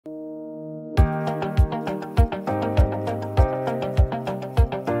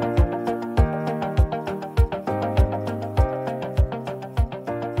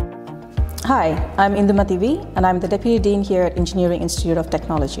Hi, I'm Indumanthi and I'm the Deputy Dean here at Engineering Institute of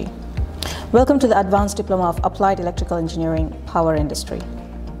Technology. Welcome to the Advanced Diploma of Applied Electrical Engineering Power Industry.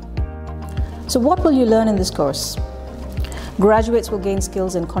 So what will you learn in this course? Graduates will gain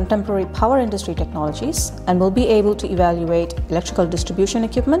skills in contemporary power industry technologies and will be able to evaluate electrical distribution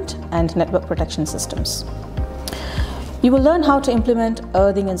equipment and network protection systems. You will learn how to implement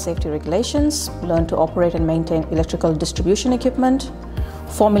earthing and safety regulations, learn to operate and maintain electrical distribution equipment,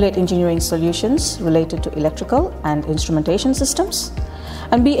 formulate engineering solutions related to electrical and instrumentation systems,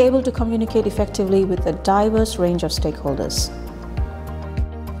 and be able to communicate effectively with a diverse range of stakeholders.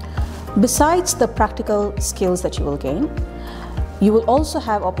 Besides the practical skills that you will gain, you will also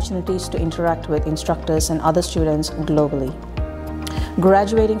have opportunities to interact with instructors and other students globally.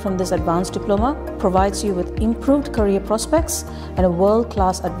 Graduating from this advanced diploma provides you with improved career prospects and a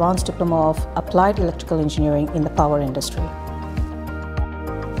world-class advanced diploma of applied electrical engineering in the power industry.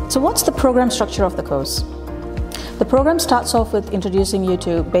 So what's the program structure of the course? The program starts off with introducing you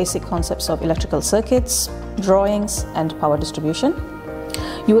to basic concepts of electrical circuits, drawings, and power distribution.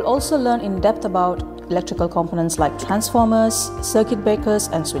 You will also learn in depth about electrical components like transformers, circuit breakers,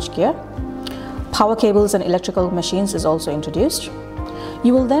 and switchgear. Power cables and electrical machines is also introduced.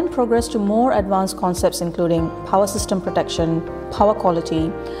 You will then progress to more advanced concepts including power system protection, power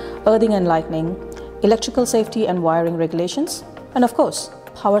quality, earthing and lightning, electrical safety and wiring regulations, and of course,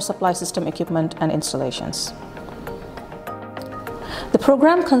 power supply system equipment and installations. The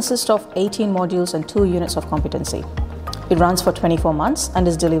program consists of 18 modules and 2 units of competency. It runs for 24 months and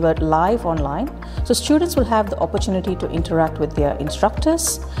is delivered live online, so students will have the opportunity to interact with their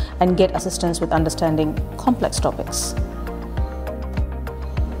instructors and get assistance with understanding complex topics.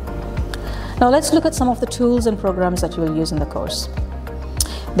 Now let's look at some of the tools and programs that you will use in the course.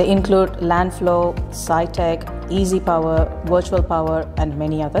 They include LanFlow, Citect, Easy Power, Virtual Power, and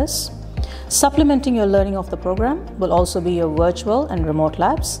many others. Supplementing your learning of the program will also be your virtual and remote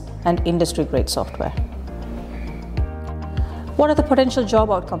labs and industry-grade software. What are the potential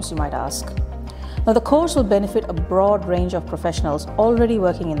job outcomes, you might ask? Now, the course will benefit a broad range of professionals already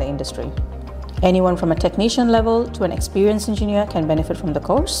working in the industry. Anyone from a technician level to an experienced engineer can benefit from the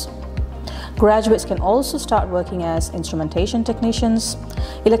course. Graduates can also start working as instrumentation technicians,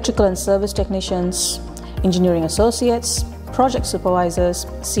 electrical and service technicians, engineering associates, project supervisors,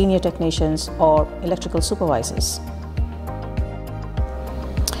 senior technicians, or electrical supervisors.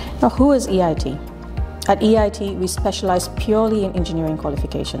 Now, who is EIT? At EIT, we specialize purely in engineering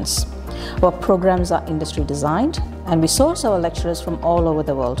qualifications. Our programs are industry designed, and we source our lecturers from all over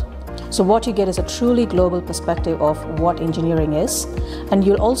the world. So what you get is a truly global perspective of what engineering is, and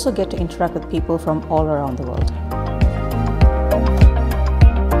you'll also get to interact with people from all around the world.